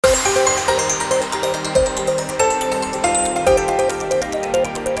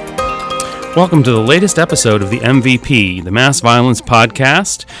Welcome to the latest episode of the MVP, the Mass Violence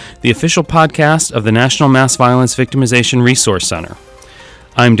Podcast, the official podcast of the National Mass Violence Victimization Resource Center.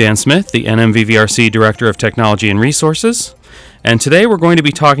 I'm Dan Smith, the NMVVRC Director of Technology and Resources, and today we're going to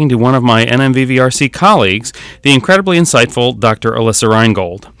be talking to one of my NMVVRC colleagues, the incredibly insightful Dr. Alyssa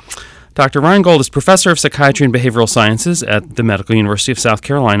Reingold. Dr. Reingold is Professor of Psychiatry and Behavioral Sciences at the Medical University of South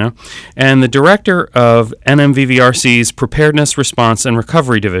Carolina and the Director of NMVVRC's Preparedness, Response, and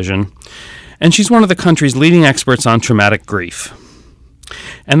Recovery Division, and she's one of the country's leading experts on traumatic grief.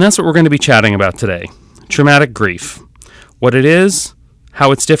 And that's what we're going to be chatting about today, traumatic grief, what it is,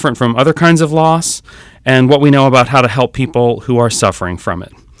 how it's different from other kinds of loss, and what we know about how to help people who are suffering from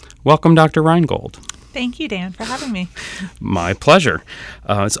it. Welcome, Dr. Reingold. Thank you, Dan, for having me. My pleasure.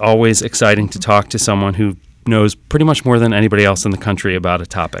 It's always exciting to talk to someone who knows pretty much more than anybody else in the country about a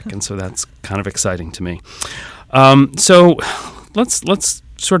topic, and so that's kind of exciting to me. So let's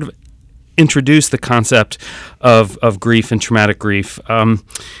sort of introduce the concept of grief and traumatic grief.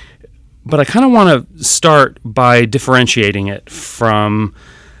 But I kind of want to start by differentiating it from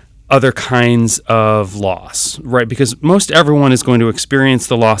other kinds of loss, right? Because most everyone is going to experience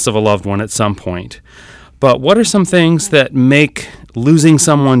the loss of a loved one at some point. But what are some things that make losing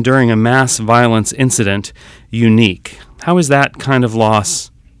someone during a mass violence incident unique? How is that kind of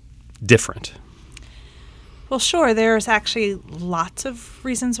loss different? Well, sure. There's actually lots of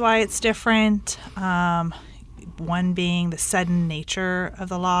reasons why it's different. One being the sudden nature of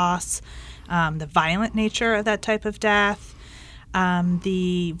the loss, the violent nature of that type of death,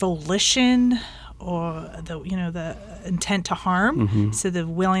 the volition or the intent to harm. Mm-hmm. So the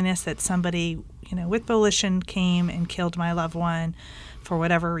willingness that somebody with volition came and killed my loved one for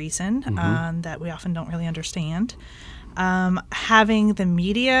whatever reason, mm-hmm. That we often don't really understand. Having the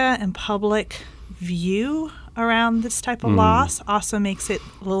media and public view around this type of loss also makes it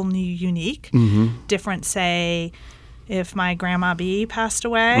a little unique. Mm-hmm. Different, say, if my grandma B passed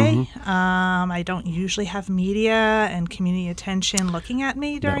away, mm-hmm. I don't usually have media and community attention looking at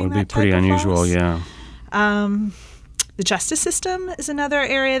me during that type of loss. That would be pretty unusual, yeah. The justice system is another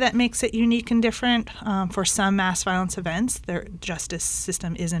area that makes it unique and different. For some mass violence events, the justice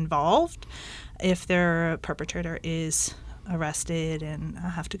system is involved if their perpetrator is arrested and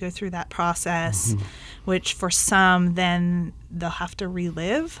have to go through that process, mm-hmm. which for some then they'll have to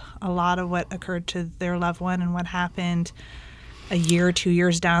relive a lot of what occurred to their loved one and what happened a year or 2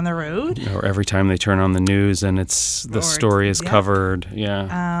 years down the road. Or every time they turn on the news and the story is covered.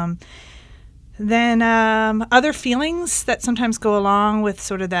 Yeah. Then other feelings that sometimes go along with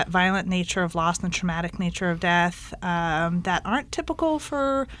sort of that violent nature of loss and the traumatic nature of death that aren't typical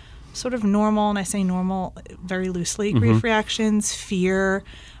for sort of normal, and I say normal very loosely, grief mm-hmm. reactions, fear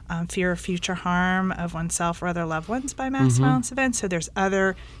of future harm of oneself or other loved ones by mass mm-hmm. violence events. So there's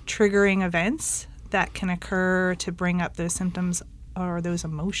other triggering events that can occur to bring up those symptoms or those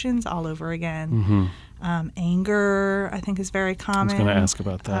emotions all over again. Mm-hmm. Anger, I think, is very common. I was going to ask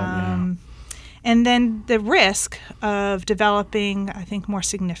about that, yeah. And then the risk of developing, I think, more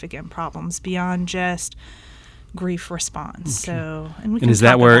significant problems beyond just grief response. Okay. So, and is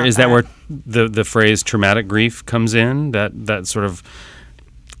that where the phrase traumatic grief comes in? That sort of,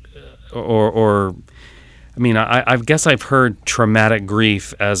 or I mean, I guess I've heard traumatic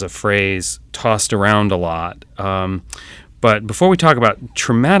grief as a phrase tossed around a lot. But before we talk about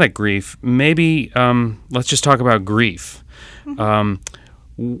traumatic grief, maybe let's just talk about grief.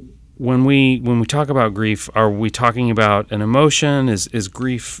 Mm-hmm. When we talk about grief, are we talking about an emotion? Is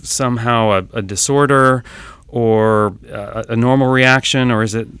grief somehow a disorder? Or a normal reaction, or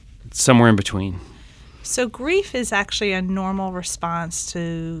is it somewhere in between? So grief is actually a normal response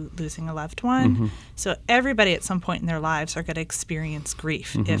to losing a loved one. Mm-hmm. So everybody at some point in their lives are going to experience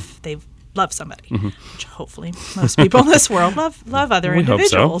grief mm-hmm. if they've loved somebody, mm-hmm. which hopefully most people in this world love other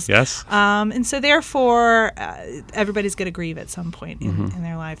individuals. Hope so. Yes. And so therefore, everybody's going to grieve at some point in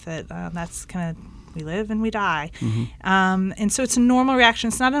their life that that's kind of, we live and we die. Mm-hmm. And so it's a normal reaction.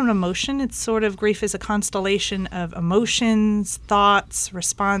 It's not an emotion. It's sort of, grief is a constellation of emotions, thoughts,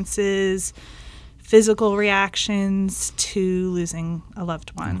 responses, physical reactions to losing a loved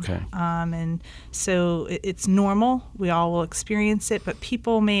one. Okay. And so it's normal. We all will experience it, but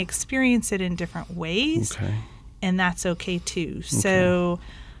people may experience it in different ways. Okay. And that's okay too. Okay. So,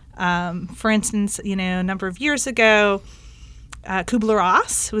 for instance, a number of years ago,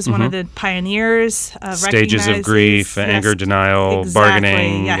 Kubler-Ross was mm-hmm. one of the pioneers of stages of grief, anger, denial,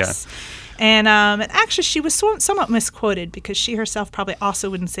 bargaining. Yes. Yeah. And actually, she was somewhat misquoted because she herself probably also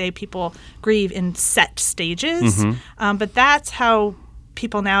wouldn't say people grieve in set stages. Mm-hmm. But that's how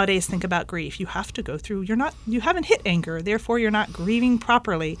people nowadays think about grief. You have to go through, you haven't hit anger, therefore you're not grieving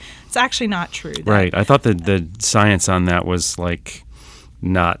properly. It's actually not true. Right. I thought that the science on that was like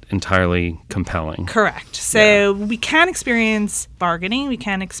not entirely compelling. Correct. So we can experience bargaining, we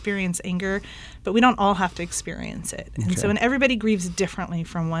can experience anger, but we don't all have to experience it. And so, and everybody grieves differently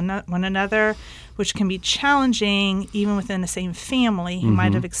from one another, which can be challenging even within the same family who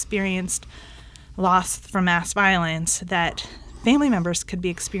might have experienced loss from mass violence, that family members could be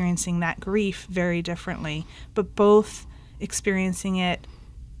experiencing that grief very differently, but both experiencing it,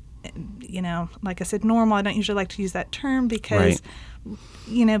 like I said, normal. I don't usually like to use that term because,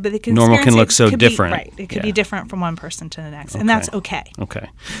 but they can normal can look so different. Right. It could be different from one person to the next, and that's okay. Okay.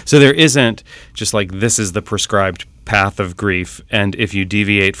 So there isn't just like this is the prescribed path of grief, and if you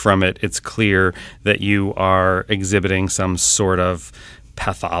deviate from it, it's clear that you are exhibiting some sort of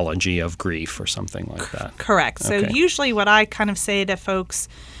pathology of grief or something like that. Correct. So usually what I kind of say to folks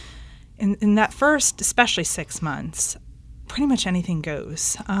in that first, especially 6 months, pretty much anything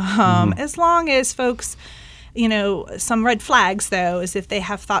goes. As long as folks, some red flags, though, is if they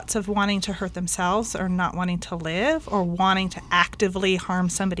have thoughts of wanting to hurt themselves or not wanting to live or wanting to actively harm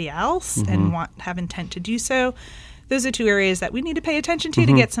somebody else and have intent to do so. Those are two areas that we need to pay attention to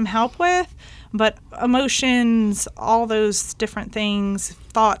get some help with. But emotions, all those different things,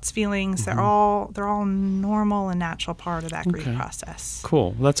 thoughts, feelings, they're all normal and natural part of that grief process.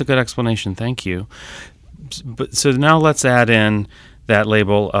 Cool. Well, that's a good explanation. Thank you. But so now let's add in that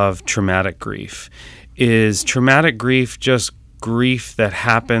label of traumatic grief. Is traumatic grief just grief that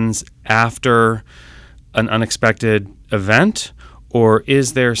happens after an unexpected event, or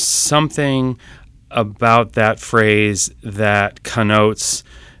is there something about that phrase that connotes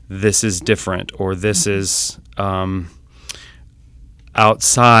this is different, or this is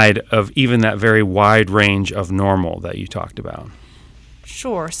outside of even that very wide range of normal that you talked about?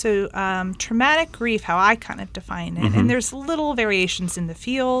 Sure. So traumatic grief, how I kind of define it, and there's little variations in the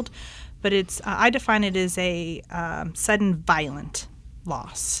field, but I define it as a sudden violent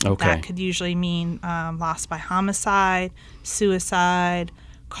loss. Okay. That could usually mean loss by homicide, suicide,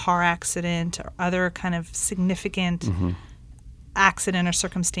 car accident, or other kind of significant accident or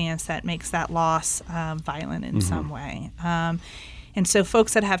circumstance that makes that loss violent in some way. And so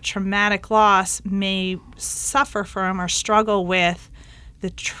folks that have traumatic loss may suffer from or struggle with the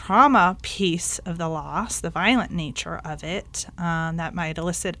trauma piece of the loss, the violent nature of it, that might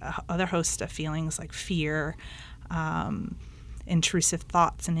elicit other host of feelings like fear, intrusive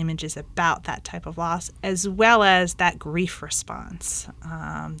thoughts and images about that type of loss, as well as that grief response,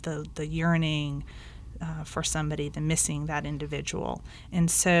 the yearning for somebody, the missing that individual. And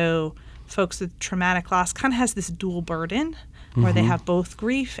so folks with traumatic loss kind of has this dual burden where they have both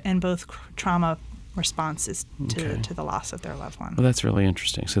grief and both trauma responses to the loss of their loved one. Well, that's really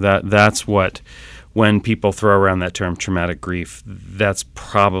interesting. So that's what, when people throw around that term traumatic grief, that's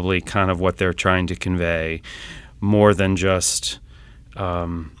probably kind of what they're trying to convey, more than just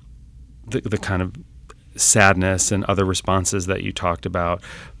the kind of sadness and other responses that you talked about,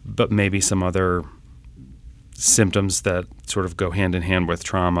 but maybe some other symptoms that sort of go hand in hand with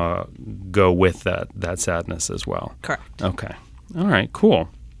trauma go with that sadness as well. Correct. Okay. All right, cool.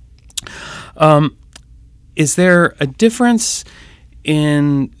 Is there a difference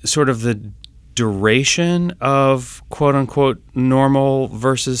in sort of the duration of quote-unquote normal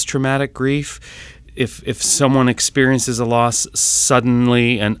versus traumatic grief? If someone experiences a loss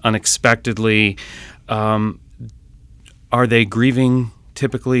suddenly and unexpectedly, are they grieving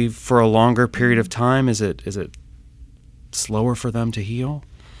typically for a longer period of time? Is it slower for them to heal?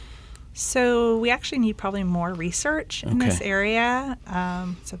 So we actually need probably more research in this area.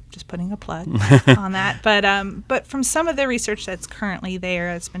 So just putting a plug on that. But from some of the research that's currently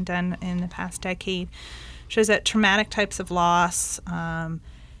there, that's been done in the past decade, shows that traumatic types of loss,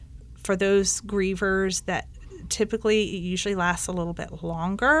 for those grievers, that typically it usually lasts a little bit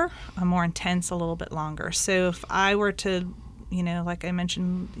longer, more intense, a little bit longer. So if I were to, like I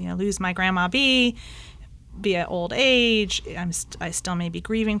mentioned, lose my grandma B, be at old age, I still may be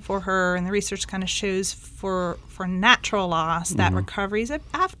grieving for her, and the research kind of shows for natural loss that recovery is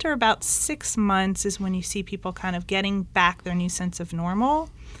after about 6 months is when you see people kind of getting back their new sense of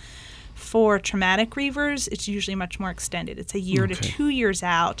normal. For traumatic grievers, it's usually much more extended. It's a year to 2 years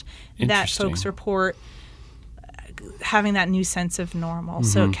out that folks report having that new sense of normal.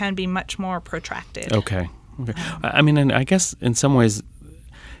 So it can be much more protracted. Okay. I mean, and I guess in some ways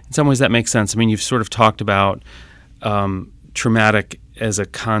that makes sense. I mean, you've sort of talked about traumatic as a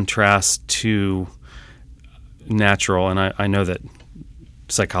contrast to natural, and I know that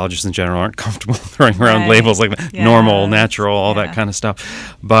psychologists in general aren't comfortable throwing around Right. labels like Yeah. normal, natural, all Yeah. that kind of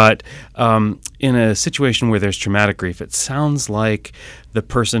stuff. But in a situation where there's traumatic grief, it sounds like the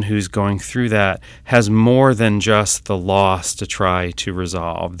person who's going through that has more than just the loss to try to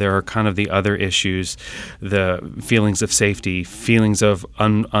resolve. There are kind of the other issues, the feelings of safety, feelings of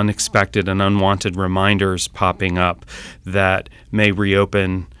unexpected and unwanted reminders popping up that may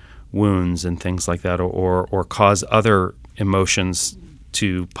reopen wounds and things like that, or cause other emotions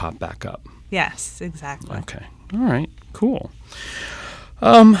to pop back up. Yes, exactly. Okay. All right. Cool.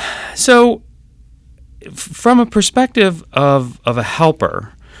 So, from a perspective of a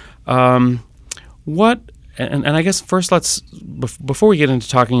helper, what? And I guess first, before we get into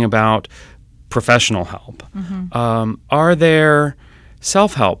talking about professional help, are there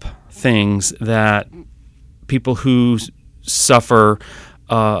self-help things that people who suffer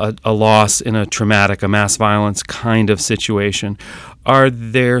a loss in a mass violence kind of situation, are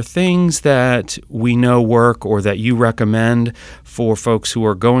there things that we know work or that you recommend for folks who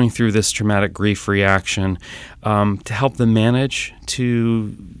are going through this traumatic grief reaction to help them manage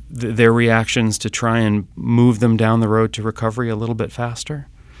their reactions to try and move them down the road to recovery a little bit faster?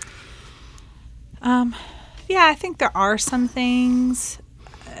 Yeah, I think there are some things.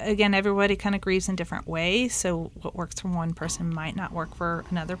 Again, everybody kind of grieves in different ways, so what works for one person might not work for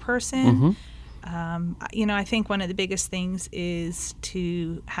another person. I think one of the biggest things is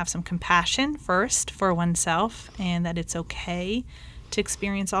to have some compassion first for oneself, and that it's okay to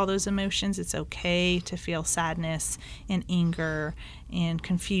experience all those emotions. It's okay to feel sadness and anger and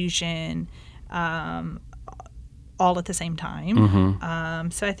confusion all at the same time.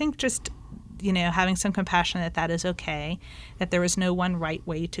 So I think just having some compassion that is okay, that there is no one right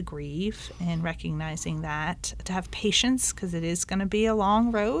way to grieve, and recognizing that, to have patience, because it is going to be a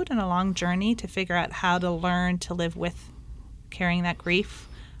long road and a long journey to figure out how to learn to live with carrying that grief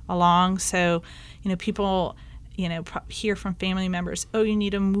along. So, people, hear from family members, oh, you need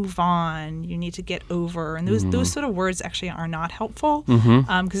to move on, you need to get over. And those sort of words actually are not helpful,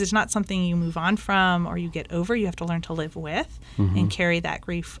 because it's not something you move on from or you get over. You have to learn to live with and carry that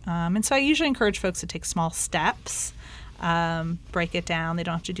grief. And so I usually encourage folks to take small steps, break it down. They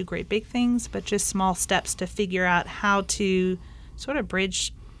don't have to do great big things, but just small steps to figure out how to sort of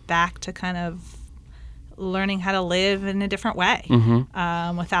bridge back to kind of learning how to live in a different way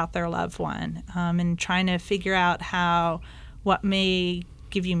without their loved one, and trying to figure out what may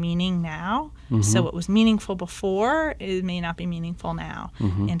give you meaning now. So what was meaningful before, it may not be meaningful now.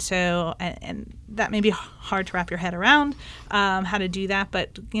 And so, and that may be hard to wrap your head around how to do that,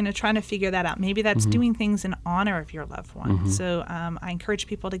 but trying to figure that out. Maybe that's doing things in honor of your loved one. So I encourage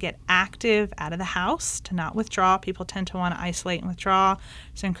people to get active out of the house, to not withdraw. People tend to want to isolate and withdraw,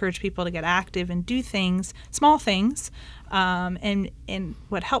 so I encourage people to get active and do things, small things. And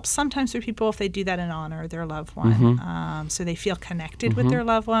what helps sometimes for people, if they do that in honor of their loved one, so they feel connected with their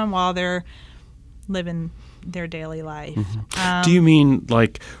loved one while they're living their daily life. Do you mean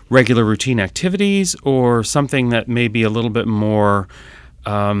like regular routine activities, or something that may be a little bit more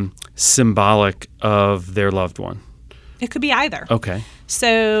symbolic of their loved one? It could be either. Okay.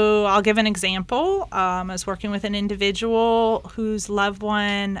 So I'll give an example. I was working with an individual whose loved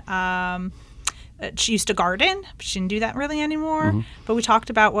one, she used to garden, but she didn't do that really anymore. But we talked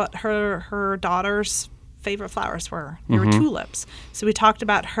about what her daughter's favorite flowers were. They were tulips. So we talked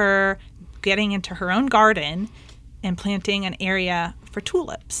about her getting into her own garden and planting an area for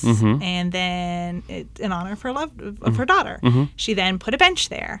tulips, and then in honor of her daughter. She then put a bench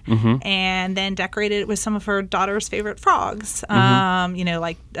there, and then decorated it with some of her daughter's favorite frogs,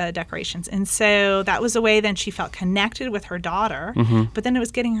 decorations. And so that was a way then she felt connected with her daughter, but then it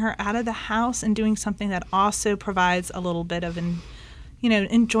was getting her out of the house and doing something that also provides a little bit of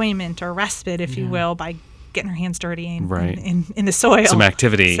enjoyment or respite, if you will, by getting her hands dirty in the soil. Some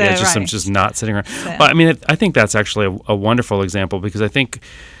activity. So, just not sitting around. So. But I mean, I think that's actually a wonderful example, because I think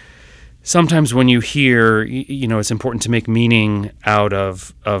sometimes when you hear, it's important to make meaning out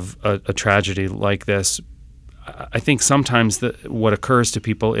of a tragedy like this. I think sometimes what occurs to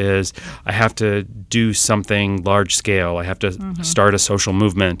people is, I have to do something large scale. I have to start a social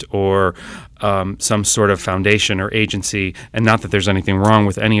movement or some sort of foundation or agency, and not that there's anything wrong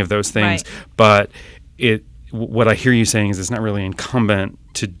with any of those things, but what I hear you saying is it's not really incumbent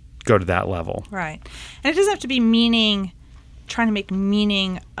to go to that level. Right. And it doesn't have to be trying to make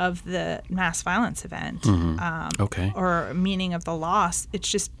meaning of the mass violence event or meaning of the loss. It's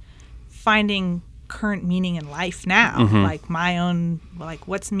just finding current meaning in life now, like my own, like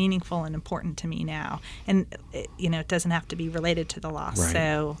what's meaningful and important to me now. And, it doesn't have to be related to the loss. Right.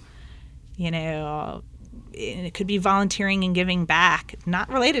 So, it could be volunteering and giving back, not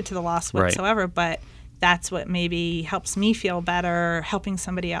related to the loss whatsoever, but that's what maybe helps me feel better, helping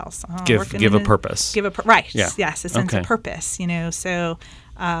somebody else. Give a purpose. Right. Yeah. Yes, a sense of purpose, so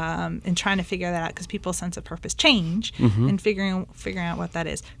and trying to figure that out, because people's sense of purpose change, and figuring out what that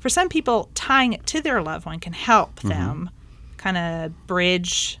is. For some people, tying it to their loved one can help them kind of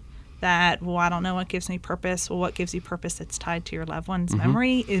bridge that, well, I don't know what gives me purpose. Well, what gives you purpose that's tied to your loved one's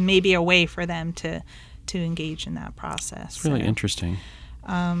memory? It may be a way for them to engage in that process. It's really interesting.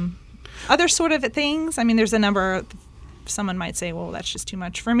 Other sort of things, there's a number. Someone might say, well, that's just too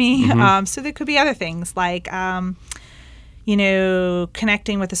much for me. So there could be other things like,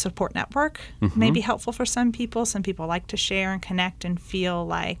 connecting with a support network may be helpful for some people. Some people like to share and connect and feel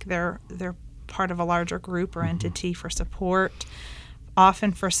like they're part of a larger group or entity for support.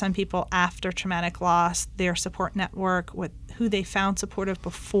 Often for some people after traumatic loss, their support network with who they found supportive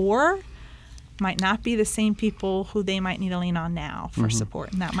before might not be the same people who they might need to lean on now for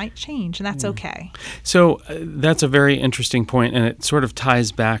support, and that might change, and that's okay. So that's a very interesting point, and it sort of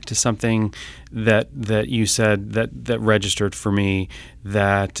ties back to something that you said that registered for me,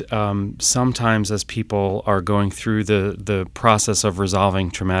 that sometimes as people are going through the process of resolving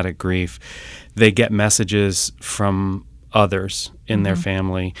traumatic grief, they get messages from others in their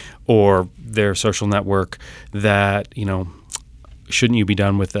family or their social network that, shouldn't you be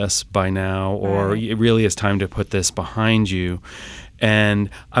done with this by now? Or it really is time to put this behind you. And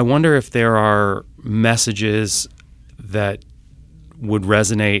I wonder if there are messages that would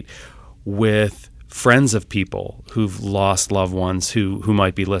resonate with friends of people who've lost loved ones who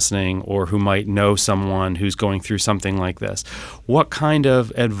might be listening, or who might know someone who's going through something like this. What kind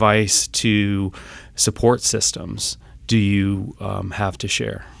of advice to support systems do you have to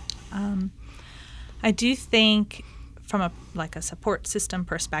share? I do think from a support system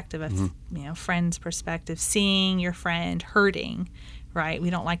perspective, friends perspective, seeing your friend hurting, right? We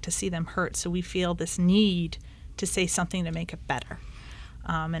don't like to see them hurt, so we feel this need to say something to make it better.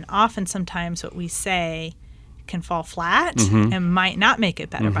 And often, sometimes what we say can fall flat and might not make it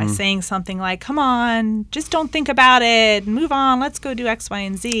better by saying something like, come on, just don't think about it, move on, let's go do X, Y,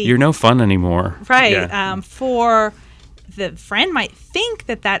 and Z. You're no fun anymore. Right. Yeah. For the friend might think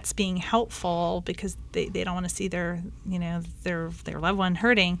that that's being helpful because they don't want to see their loved one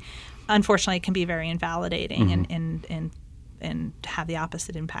hurting. Unfortunately, it can be very invalidating and have the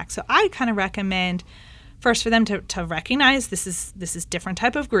opposite impact. So I kind of recommend first for them to recognize this is different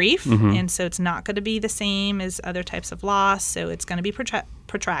type of grief, and so it's not going to be the same as other types of loss. So it's going to be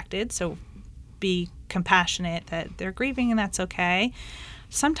protracted. So be compassionate that they're grieving, and that's okay.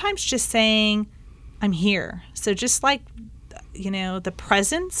 Sometimes just saying, I'm here. So just like, the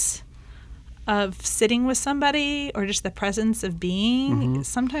presence of sitting with somebody, or just the presence of being,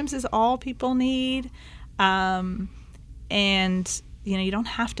 sometimes is all people need. And, you don't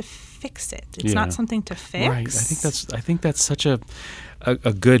have to fix it. It's not something to fix. Right. I think that's such a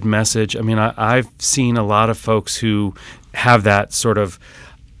good message. I've seen a lot of folks who have that sort of,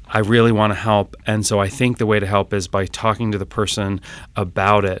 I really want to help, and so I think the way to help is by talking to the person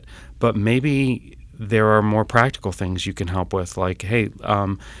about it. But maybe there are more practical things you can help with, like, hey,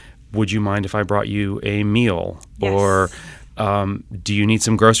 would you mind if I brought you a meal? Yes. Or do you need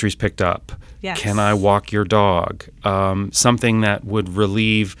some groceries picked up? Yes. Can I walk your dog? Something that would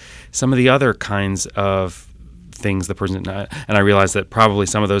relieve some of the other kinds of things the person, and I realize that probably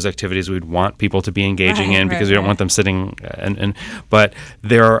some of those activities we'd want people to be engaging in because we don't want them sitting but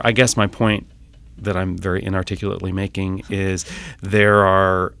there are, I guess my point that I'm very inarticulately making is there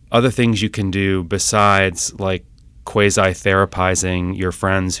are other things you can do besides like quasi-therapizing your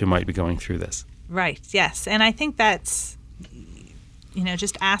friends who might be going through this. Right, yes. And I think that's,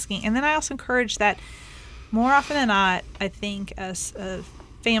 just asking. And then I also encourage that more often than not, I think as a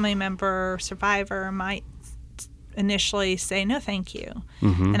family member, survivor might initially say, no, thank you.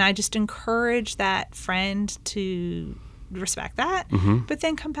 And I just encourage that friend to respect that, but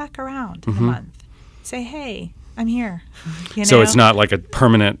then come back around in a month. Say, hey, I'm here. So it's not like a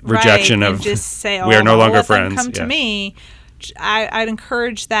permanent rejection of just say, we are no longer let friends. Them come to me. I'd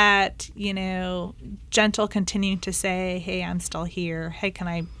encourage that, gentle continuing to say, hey, I'm still here. Hey, can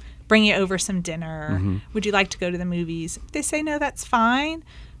I bring you over some dinner? Would you like to go to the movies? If they say no, that's fine.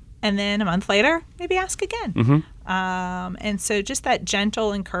 And then a month later, maybe ask again. And so just that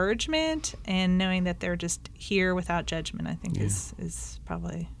gentle encouragement and knowing that they're just here without judgment, I think is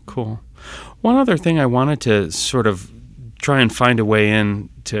probably cool. One other thing I wanted to sort of try and find a way in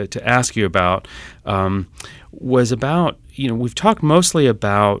to ask you about was about, we've talked mostly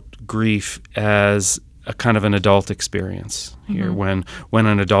about grief as a kind of an adult experience here when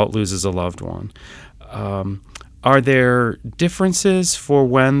an adult loses a loved one. Are there differences for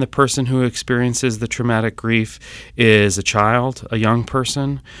when the person who experiences the traumatic grief is a child, a young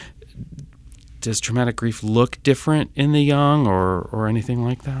person? Does traumatic grief look different in the young or anything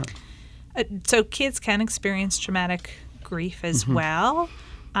like that? So kids can experience traumatic grief as well.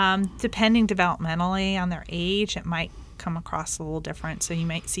 Depending developmentally on their age, it might come across a little different. So you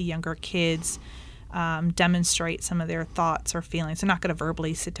might see younger kids demonstrate some of their thoughts or feelings. They're not going to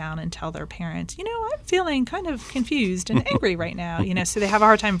verbally sit down and tell their parents, I'm feeling kind of confused and angry right now. So they have a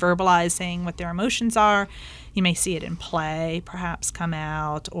hard time verbalizing what their emotions are. You may see it in play, perhaps come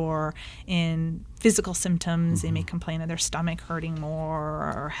out, or in physical symptoms. They may complain of their stomach hurting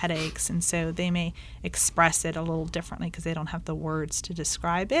more or headaches, and so they may express it a little differently because they don't have the words to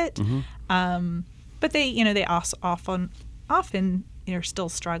describe it. But they also often are still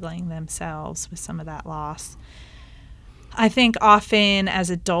struggling themselves with some of that loss. I think often as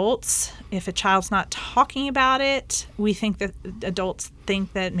adults, if a child's not talking about it, we think that adults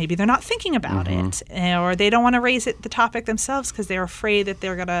think that maybe they're not thinking about it, or they don't want to raise the topic themselves because they're afraid that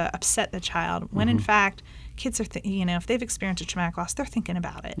they're going to upset the child, when in fact kids are if they've experienced a traumatic loss, they're thinking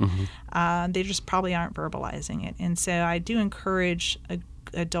about it. They just probably aren't verbalizing it. And so I do encourage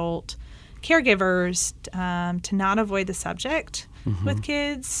adult caregivers to not avoid the subject with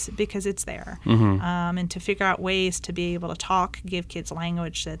kids because it's there, and to figure out ways to be able to talk, give kids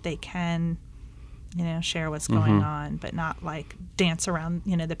language that they can, share what's going on, but not like dance around.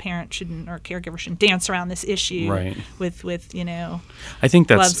 The parent shouldn't or caregiver shouldn't dance around this issue with I think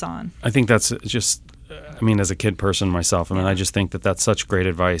that's gloves on. I think that's just. As a kid person myself, I just think that that's such great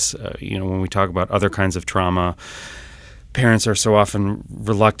advice. When we talk about other kinds of trauma, parents are so often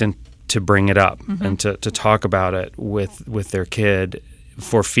reluctant to bring it up and to talk about it with their kid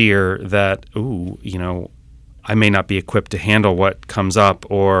for fear that, I may not be equipped to handle what comes up,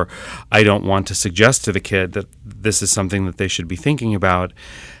 or I don't want to suggest to the kid that this is something that they should be thinking about.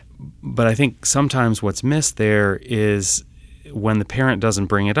 But I think sometimes what's missed there is when the parent doesn't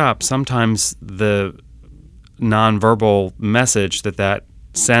bring it up, sometimes the nonverbal message that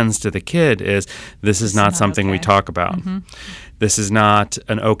sends to the kid is, this is not something we talk about. This is not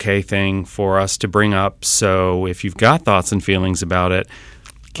an okay thing for us to bring up. So if you've got thoughts and feelings about it,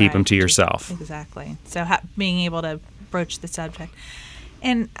 keep them to yourself. Exactly. So being able to broach the subject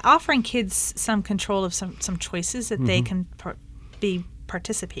and offering kids some control of some choices that they can be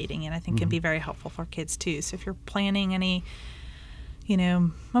participating in, I think can be very helpful for kids too. So if you're planning any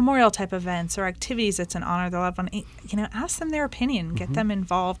memorial type events or activities that's in honor of their loved one, ask them their opinion, get them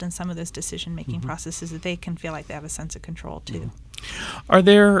involved in some of those decision-making processes that they can feel like they have a sense of control too. Are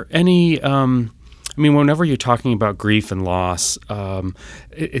there any, whenever you're talking about grief and loss,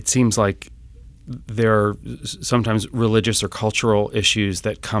 it seems like there are sometimes religious or cultural issues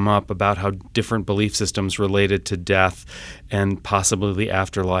that come up about how different belief systems related to death and possibly the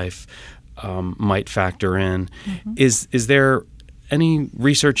afterlife might factor in. Is there any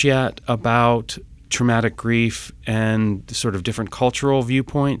research yet about traumatic grief and sort of different cultural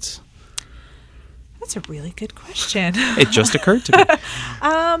viewpoints? That's a really good question. It just occurred to me.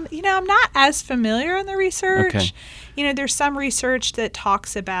 I'm not as familiar in the research. Okay. There's some research that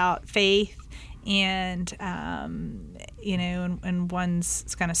talks about faith and, and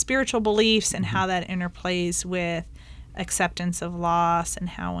one's kind of spiritual beliefs and how that interplays with acceptance of loss and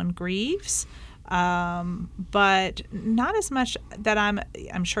how one grieves. But not as much that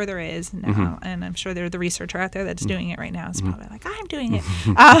I'm sure there is now, and I'm sure there's the researcher out there that's doing it right now. It's probably like, I'm doing it.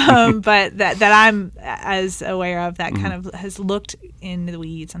 But that I'm as aware of that kind of has looked in the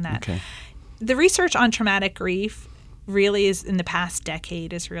weeds on that. Okay. The research on traumatic grief really is in the past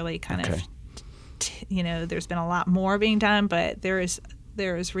decade is really kind of, there's been a lot more being done, but there is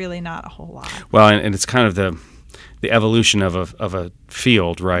really not a whole lot. Well, and it's kind of the evolution of a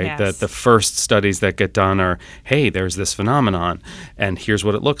field, right? Yes. That the first studies that get done are, hey, there's this phenomenon, and here's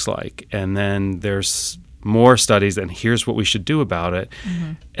what it looks like. And then there's more studies, and here's what we should do about it.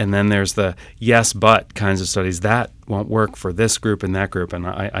 And then there's the yes, but kinds of studies. That won't work for this group and that group. And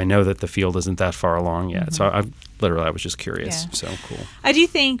I know that the field isn't that far along yet. So I was just curious. Yeah. So cool. I do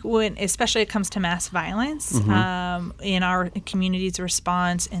think especially it comes to mass violence, in our community's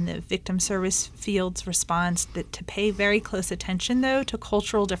response and the victim service field's response, that to pay very close attention, though, to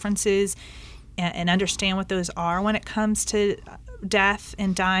cultural differences and understand what those are when it comes to death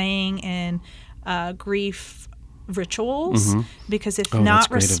and dying and grief rituals, because if that's not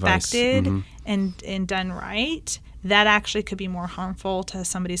great advice. respected and done right, that actually could be more harmful to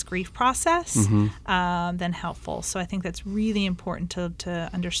somebody's grief process than helpful. So I think that's really important to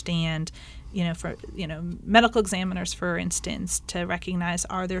understand, for medical examiners, for instance, to recognize,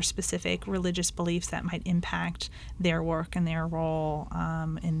 are there specific religious beliefs that might impact their work and their role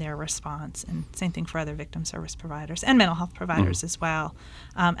in their response. And same thing for other victim service providers and mental health providers as well.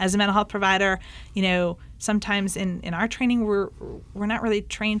 As a mental health provider, sometimes in our training, we're not really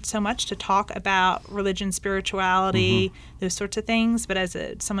trained so much to talk about religion, spirituality, those sorts of things. But as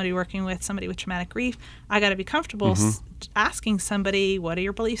somebody working with somebody with traumatic grief, I got to be comfortable asking somebody, what are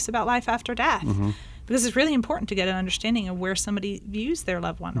your beliefs about life after death? Because it's really important to get an understanding of where somebody views their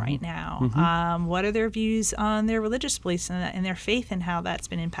loved one right now. What are their views on their religious beliefs and their faith and how that's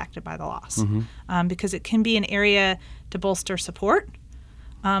been impacted by the loss? Because it can be an area to bolster support.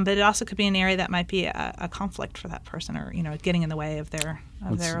 But it also could be an area that might be a conflict for that person, or getting in the way of their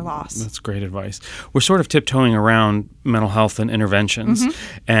loss. That's great advice. We're sort of tiptoeing around mental health and interventions,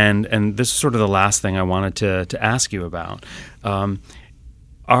 and this is sort of the last thing I wanted to ask you about.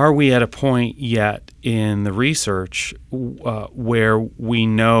 Are we at a point yet in the research where we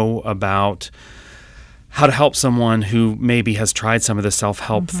know about how to help someone who maybe has tried some of the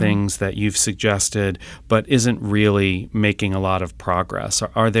self-help things that you've suggested, but isn't really making a lot of progress?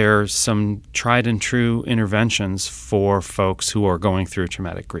 Are there some tried and true interventions for folks who are going through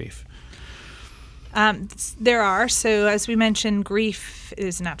traumatic grief? There are. So as we mentioned, grief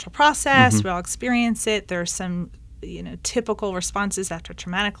is a natural process. We all experience it. There are some typical responses after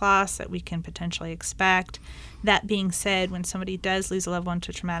traumatic loss that we can potentially expect. That being said, when somebody does lose a loved one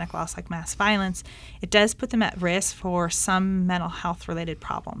to traumatic loss like mass violence, it does put them at risk for some mental health related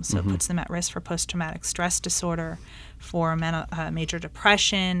problems. So it puts them at risk for post-traumatic stress disorder, for major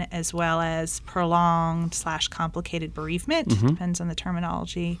depression, as well as prolonged/complicated bereavement. Depends on the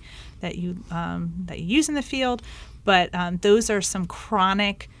terminology that you use in the field. But those are some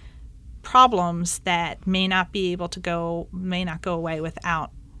chronic problems that may not go away without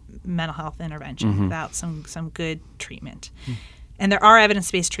mental health intervention, without some good treatment. And there are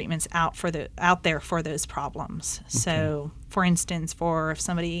evidence-based treatments out there for those problems. So, for instance, if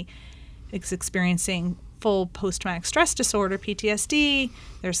somebody is experiencing full post-traumatic stress disorder, PTSD,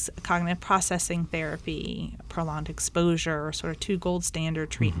 there's cognitive processing therapy, prolonged exposure, sort of two gold standard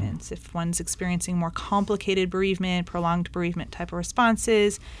treatments. If one's experiencing more complicated bereavement, prolonged bereavement type of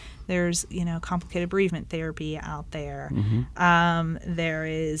responses, there's complicated bereavement therapy out there. There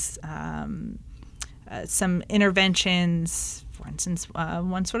is some interventions. For instance,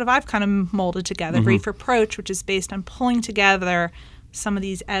 one sort of I've kind of molded together, Grief Approach, which is based on pulling together some of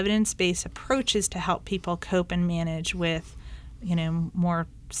these evidence-based approaches to help people cope and manage with, more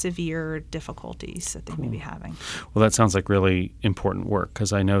severe difficulties that they may be having. Well, that sounds like really important work,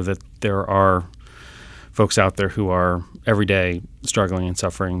 because I know that there are folks out there who are every day struggling and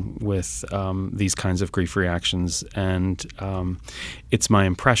suffering with these kinds of grief reactions. And it's my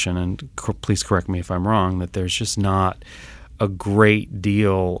impression, and please correct me if I'm wrong, that there's just not a great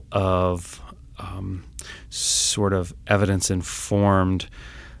deal of sort of evidence-informed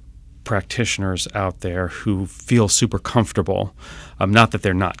practitioners out there who feel super comfortable. Not that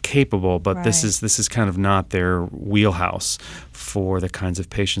they're not capable, but this is kind of not their wheelhouse for the kinds of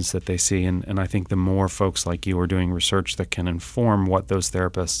patients that they see. And I think the more folks like you are doing research that can inform what those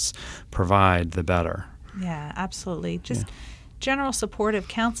therapists provide, the better. Yeah, absolutely. Just general supportive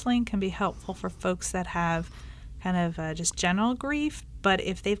counseling can be helpful for folks that have kind of just general grief. But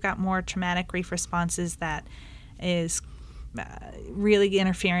if they've got more traumatic grief responses that is really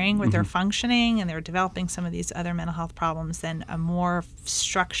interfering with their functioning and they're developing some of these other mental health problems, then a more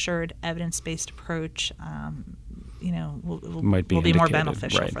structured, evidence-based approach, will be more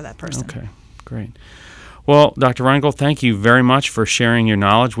beneficial for that person. Okay, great. Well, Dr. Reingold, thank you very much for sharing your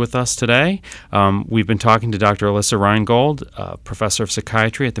knowledge with us today. We've been talking to Dr. Alyssa Reingold, professor of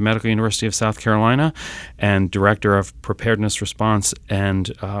psychiatry at the Medical University of South Carolina and director of preparedness response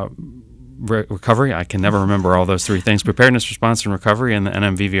and recovery. I can never remember all those three things: preparedness, response, and recovery in the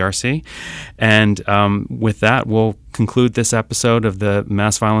NMVVRC. And with that, we'll conclude this episode of the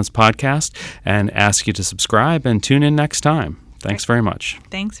Mass Violence Podcast and ask you to subscribe and tune in next time. Thanks very much.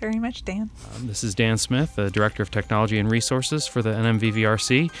 Thanks very much, Dan. This is Dan Smith, the Director of Technology and Resources for the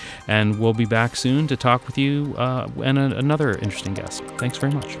NMVVRC, and we'll be back soon to talk with you and another interesting guest. Thanks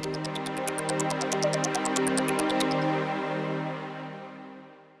very much.